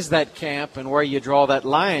big is that camp and where you draw that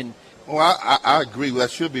line? Well, I agree. There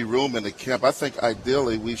should be room in the camp. I think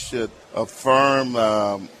ideally we should affirm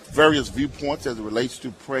various viewpoints as it relates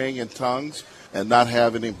to praying in tongues and not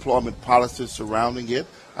have any employment policies surrounding it.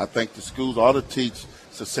 I think the schools ought to teach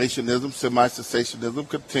cessationism, semi-cessationism,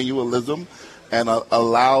 continualism, and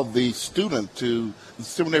allow the student to, the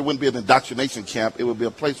seminary wouldn't be an indoctrination camp. It would be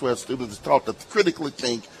a place where students are taught to critically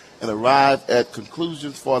think and arrive at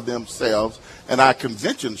conclusions for themselves. And our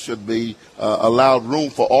convention should be allowed room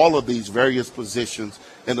for all of these various positions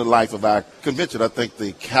in the life of our convention. I think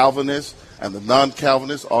the Calvinists and the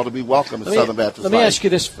non-Calvinists ought to be welcome in Southern Baptist life. Let me ask you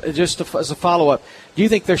this just as a follow-up. Do you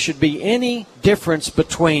think there should be any difference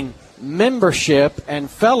between membership and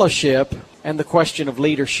fellowship and the question of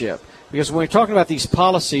leadership? Because when we're talking about these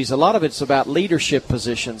policies, a lot of it's about leadership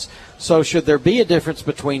positions. So should there be a difference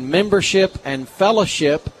between membership and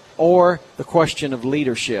fellowship, or the question of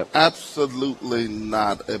leadership? Absolutely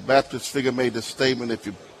not. A Baptist figure made the statement, if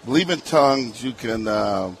you believe in tongues, you can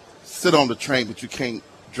sit on the train, but you can't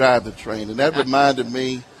drive the train. And that reminded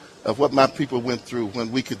me of what my people went through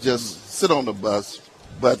when we could just sit on the bus,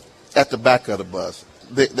 but at the back of the bus.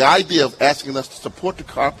 The idea of asking us to support the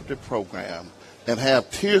Carpenter program and have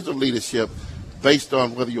tiers of leadership based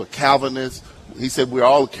on whether you're a Calvinist. He said we're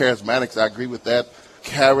all charismatics. I agree with that.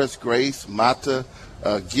 Charis, grace, mata,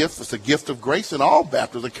 gift. It's a gift of grace, and all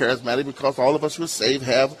Baptists are charismatic because all of us who are saved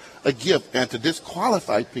have a gift. And to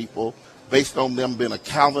disqualify people based on them being a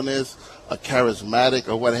Calvinist, a charismatic,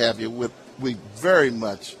 or what have you, would be very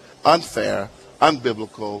much unfair,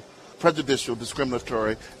 unbiblical, prejudicial,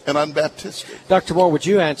 discriminatory, and unbaptistic. Dr. Moore, would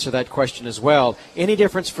you answer that question as well? Any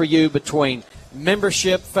difference for you between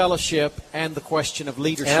membership, fellowship, and the question of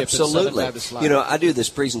leadership? Absolutely. In Southern Baptist life? You know, I do this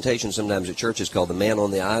presentation sometimes at churches called the Man on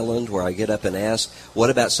the Island, where I get up and ask, what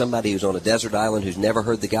about somebody who's on a desert island who's never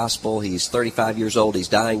heard the gospel? He's 35 years old. He's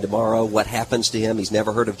dying tomorrow. What happens to him? He's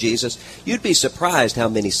never heard of Jesus. You'd be surprised how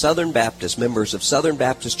many Southern Baptist members of Southern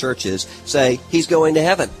Baptist churches say he's going to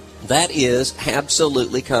heaven. That is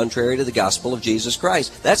absolutely contrary to the gospel of Jesus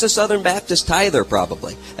Christ. That's a Southern Baptist tither,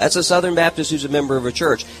 probably. That's a Southern Baptist who's a member of a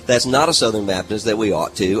church. That's not a Southern Baptist that we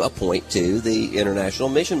ought to appoint to the International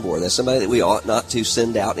Mission Board. That's somebody that we ought not to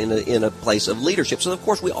send out in a place of leadership. So, of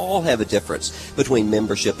course, we all have a difference between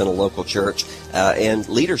membership in a local church and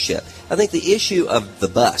leadership. I think the issue of the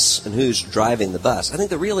bus and who's driving the bus, I think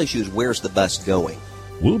the real issue is where's the bus going?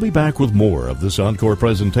 We'll be back with more of this encore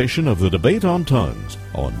presentation of the Debate on Tongues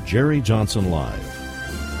on Jerry Johnson Live.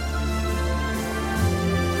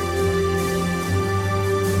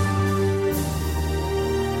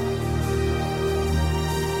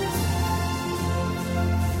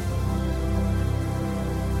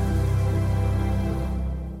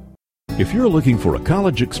 If you're looking for a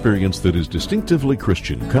college experience that is distinctively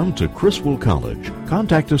Christian, come to Criswell College.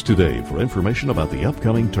 Contact us today for information about the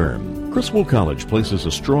upcoming term. Criswell College places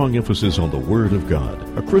a strong emphasis on the Word of God,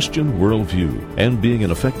 a Christian worldview, and being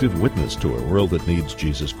an effective witness to a world that needs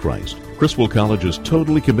Jesus Christ. Criswell College is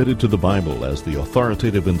totally committed to the Bible as the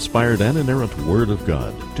authoritative, inspired, and inerrant Word of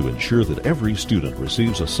God to ensure that every student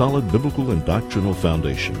receives a solid biblical and doctrinal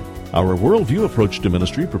foundation. Our worldview approach to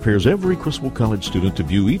ministry prepares every Criswell College student to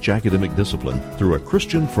view each academic discipline through a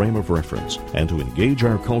Christian frame of reference and to engage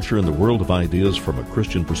our culture in the world of ideas from a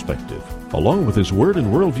Christian perspective. Along with this Word and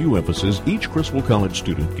worldview emphasis, each Criswell College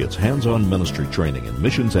student gets hands-on ministry training in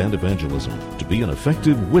missions and evangelism to be an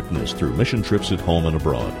effective witness through mission trips at home and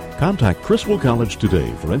abroad. Contact Criswell College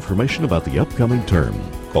today for information about the upcoming term.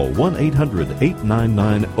 Call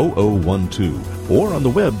 1-800-899-0012 or on the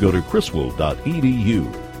web go to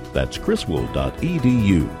criswell.edu. That's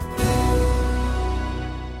criswell.edu.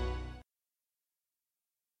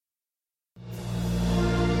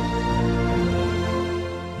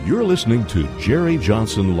 You're listening to Jerry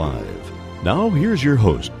Johnson Live. Now here's your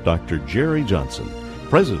host, Dr. Jerry Johnson,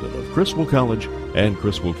 president of Criswell College and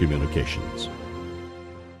Criswell Communications.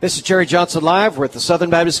 This is Jerry Johnson Live. We're at the Southern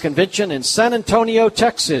Baptist Convention in San Antonio,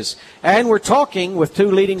 Texas. And we're talking with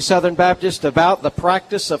two leading Southern Baptists about the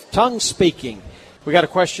practice of tongue speaking. We got a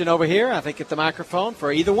question over here, I think, at the microphone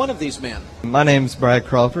for either one of these men. My name's Brad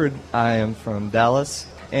Crawford. I am from Dallas.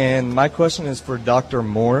 And my question is for Dr.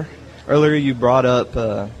 Moore. Earlier you brought up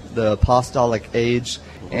the apostolic age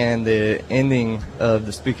and the ending of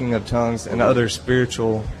the speaking of tongues and other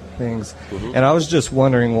spiritual things. And I was just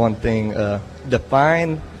wondering one thing.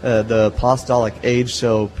 Define the apostolic age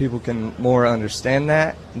so people can more understand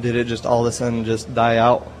that. Did it just all of a sudden just die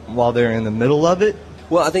out while they're in the middle of it?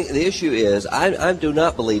 Well, I think the issue is I do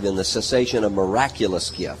not believe in the cessation of miraculous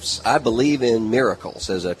gifts. I believe in miracles.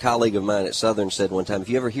 As a colleague of mine at Southern said one time, if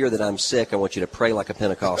you ever hear that I'm sick, I want you to pray like a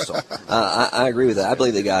Pentecostal. I agree with that. I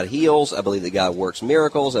believe that God heals. I believe that God works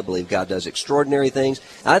miracles. I believe God does extraordinary things.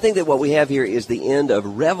 I think that what we have here is the end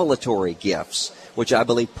of revelatory gifts, which I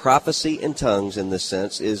believe prophecy and tongues in this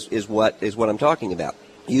sense is what I'm talking about.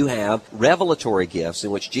 You have revelatory gifts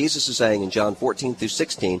in which Jesus is saying in John 14 through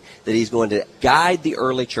 16 that he's going to guide the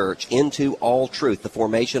early church into all truth, the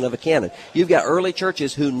formation of a canon. You've got early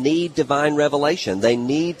churches who need divine revelation. They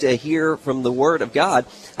need to hear from the Word of God.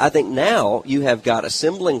 I think now you have got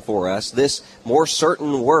assembling for us this more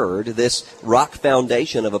certain Word, this rock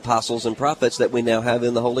foundation of apostles and prophets that we now have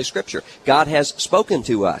in the Holy Scripture. God has spoken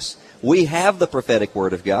to us. We have the prophetic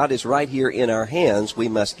Word of God. It's right here in our hands. We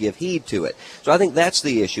must give heed to it. So I think that's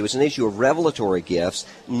the issue. It's an issue of revelatory gifts,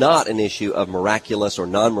 not an issue of miraculous or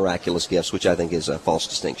non-miraculous gifts, which I think is a false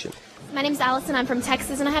distinction. My name's Allison. I'm from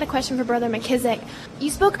Texas, and I had a question for Brother McKissick. You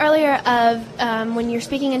spoke earlier of when you're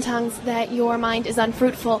speaking in tongues that your mind is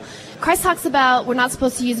unfruitful. Christ talks about we're not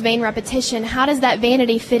supposed to use vain repetition. How does that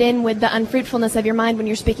vanity fit in with the unfruitfulness of your mind when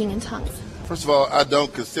you're speaking in tongues? First of all, I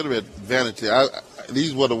don't consider it vanity.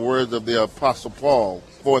 These were the words of the Apostle Paul.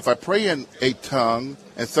 For if I pray in a tongue,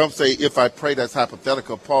 and some say if I pray, that's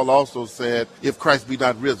hypothetical. Paul also said, if Christ be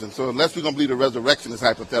not risen. So unless we're going to believe the resurrection is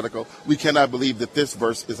hypothetical, we cannot believe that this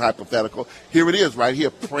verse is hypothetical. Here it is right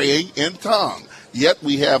here, praying in tongue. Yet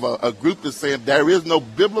we have a group that's saying there is no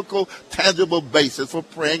biblical, tangible basis for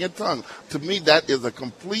praying in tongue. To me, that is a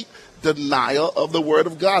complete denial of the Word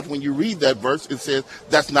of God. When you read that verse, it says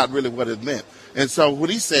that's not really what it meant. And so when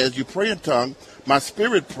he says you pray in tongue, my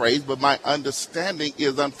spirit prays, but my understanding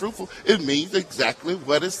is unfruitful, it means exactly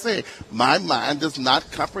what it's saying. My mind does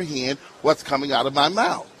not comprehend what's coming out of my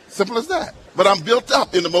mouth. Simple as that. But I'm built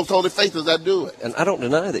up in the most holy faith as I do it. And I don't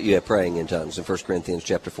deny that you have praying in tongues in 1 Corinthians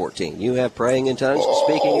chapter 14. You have praying in tongues,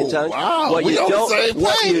 speaking in tongues. Wow, What you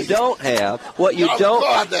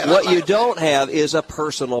don't have is a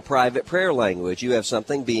personal, private prayer language. You have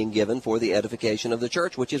something being given for the edification of the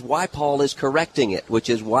church, which is why Paul is correcting it, which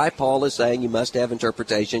is why Paul is saying you must have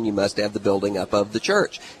interpretation, you must have the building up of the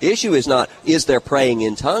church. The issue is not, is there praying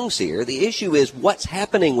in tongues here? The issue is what's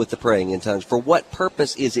happening with the praying in tongues. For what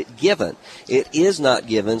purpose is it given? It is not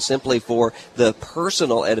given simply for the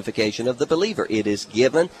personal edification of the believer. It is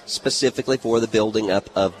given specifically for the building up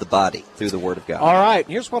of the body through the Word of God. All right,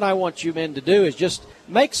 here's what I want you men to do is just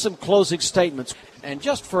make some closing statements. And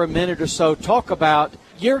just for a minute or so, talk about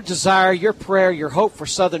your desire, your prayer, your hope for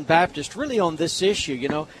Southern Baptist really on this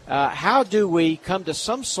issue. How do we come to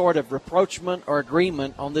some sort of rapprochement or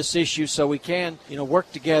agreement on this issue so we can,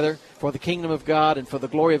 work together for the kingdom of God and for the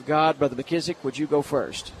glory of God? Brother McKissick, would you go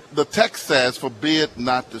first? The text says, forbid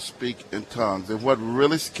not to speak in tongues. And what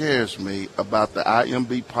really scares me about the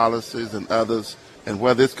IMB policies and others, and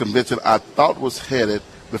where this convention I thought was headed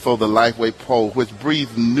before the Lifeway poll, which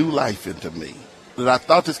breathed new life into me, that I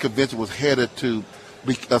thought this convention was headed to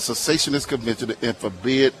be a cessationist convention and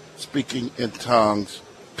forbid speaking in tongues,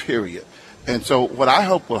 period. And so what I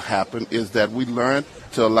hope will happen is that we learn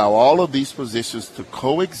to allow all of these positions to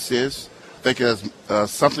coexist. I think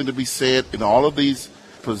there's something to be said in all of these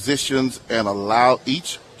positions, and allow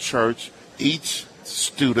each church, each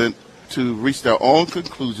student to reach their own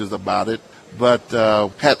conclusions about it. But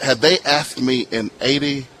had they asked me in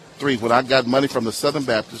 83, when I got money from the Southern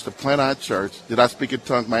Baptist to plant our church, did I speak in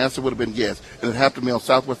tongues? My answer would have been yes. And it happened to me on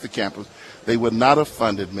Southwestern campus. They would not have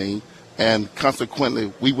funded me, and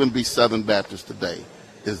consequently, we wouldn't be Southern Baptist today.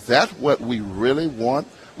 Is that what we really want?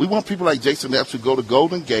 We want people like Jason Epps who go to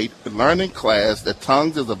Golden Gate and learn in class that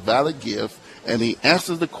tongues is a valid gift, and he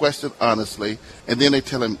answers the question honestly, and then they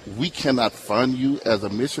tell him, we cannot fund you as a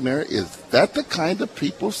missionary. Is that the kind of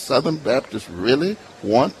people Southern Baptists really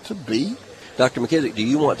want to be? Dr. McKissick, do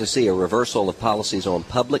you want to see a reversal of policies on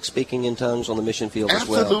public speaking in tongues on the mission field as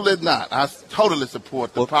well? Absolutely not. I totally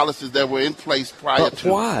support the policies that were in place prior to. But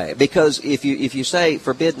why? Because if you say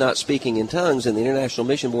forbid not speaking in tongues and the International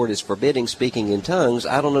Mission Board is forbidding speaking in tongues,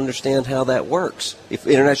 I don't understand how that works. If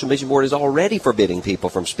the International Mission Board is already forbidding people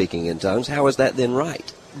from speaking in tongues, how is that then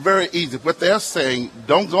right? Very easy. What they're saying,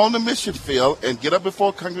 don't go on the mission field and get up before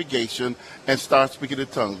a congregation and start speaking in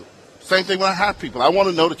tongues. Same thing when I hire people. I want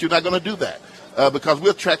to know that you're not going to do that. Because we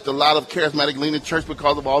attract a lot of charismatic leaning church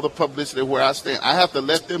because of all the publicity where I stand. I have to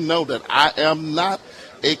let them know that I am not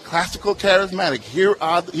a classical charismatic.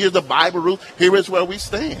 Here's the Bible rules. Here is where we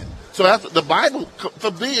stand. So after the Bible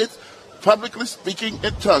forbids publicly speaking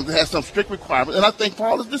in tongues. It has some strict requirements, and I think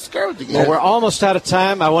Paul is discouraging it. Well, we're almost out of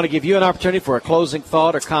time. I want to give you an opportunity for a closing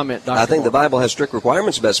thought or comment, Dr. I think the Bible has strict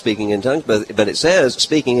requirements about speaking in tongues, but it says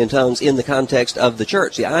speaking in tongues in the context of the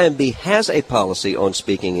church. The IMB has a policy on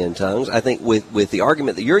speaking in tongues. I think with the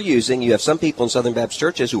argument that you're using, you have some people in Southern Baptist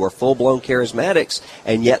churches who are full-blown charismatics,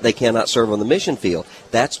 and yet they cannot serve on the mission field.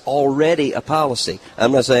 That's already a policy.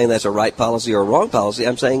 I'm not saying that's a right policy or a wrong policy.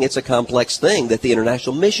 I'm saying it's a complex thing that the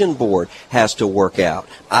International Mission Board has to work out.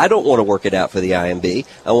 I don't want to work it out for the IMB.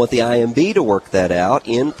 I want the IMB to work that out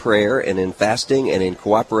in prayer and in fasting and in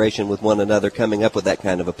cooperation with one another, coming up with that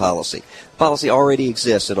kind of a policy. Policy already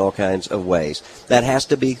exists in all kinds of ways. That has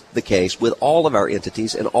to be the case with all of our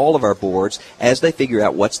entities and all of our boards as they figure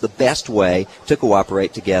out what's the best way to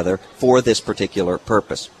cooperate together for this particular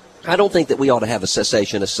purpose. I don't think that we ought to have a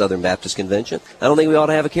cessationist Southern Baptist Convention. I don't think we ought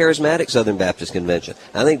to have a charismatic Southern Baptist Convention.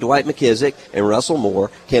 I think Dwight McKissick and Russell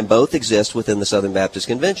Moore can both exist within the Southern Baptist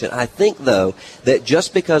Convention. I think, though, that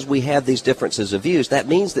just because we have these differences of views, that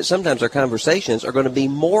means that sometimes our conversations are going to be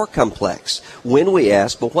more complex when we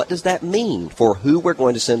ask, well, what does that mean for who we're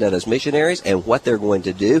going to send out as missionaries and what they're going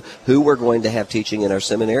to do, who we're going to have teaching in our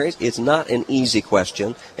seminaries? It's not an easy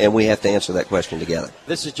question, and we have to answer that question together.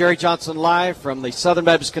 This is Jerry Johnson live from the Southern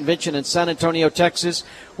Baptist Convention in San Antonio, Texas.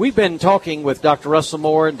 We've been talking with Dr. Russell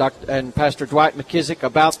Moore and Pastor Dwight McKissick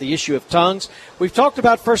about the issue of tongues. We've talked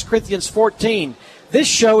about 1 Corinthians 14. This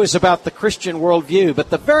show is about the Christian worldview, but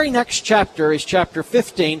the very next chapter is chapter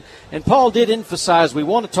 15, and Paul did emphasize we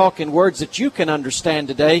want to talk in words that you can understand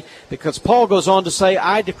today, because Paul goes on to say,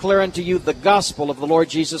 I declare unto you the gospel of the Lord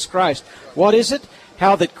Jesus Christ. What is it?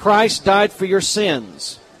 How that Christ died for your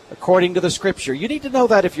sins, according to the Scripture. You need to know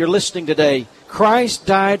that if you're listening today. Christ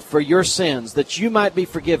died for your sins, that you might be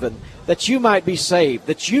forgiven, that you might be saved,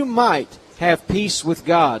 that you might have peace with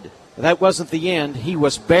God. That wasn't the end. He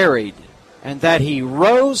was buried, and that he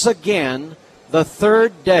rose again the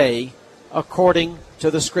third day according to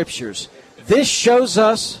the Scriptures. This shows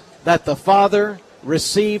us that the Father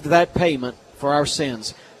received that payment for our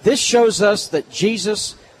sins. This shows us that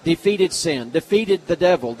Jesus defeated sin, defeated the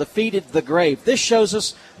devil, defeated the grave. This shows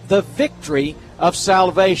us the victory of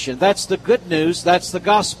salvation. That's the good news. That's the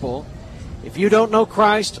gospel. If you don't know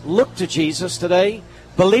Christ, look to Jesus today.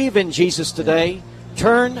 Believe in Jesus today.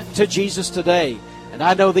 Turn to Jesus today. And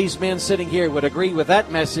I know these men sitting here would agree with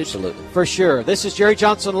that message. Absolutely. For sure. This is Jerry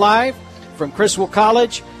Johnson live from Criswell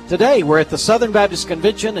College. Today we're at the Southern Baptist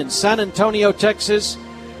Convention in San Antonio, Texas.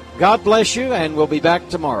 God bless you, and we'll be back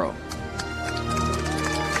tomorrow.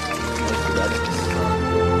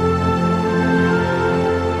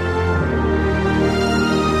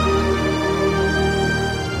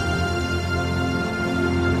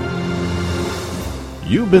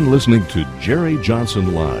 You've been listening to Jerry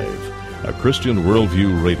Johnson Live, a Christian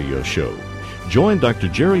Worldview radio show. Join Dr.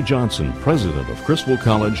 Jerry Johnson, president of Criswell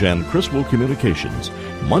College and Criswell Communications,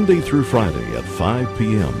 Monday through Friday at 5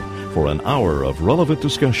 p.m. for an hour of relevant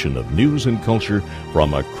discussion of news and culture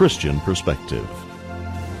from a Christian perspective.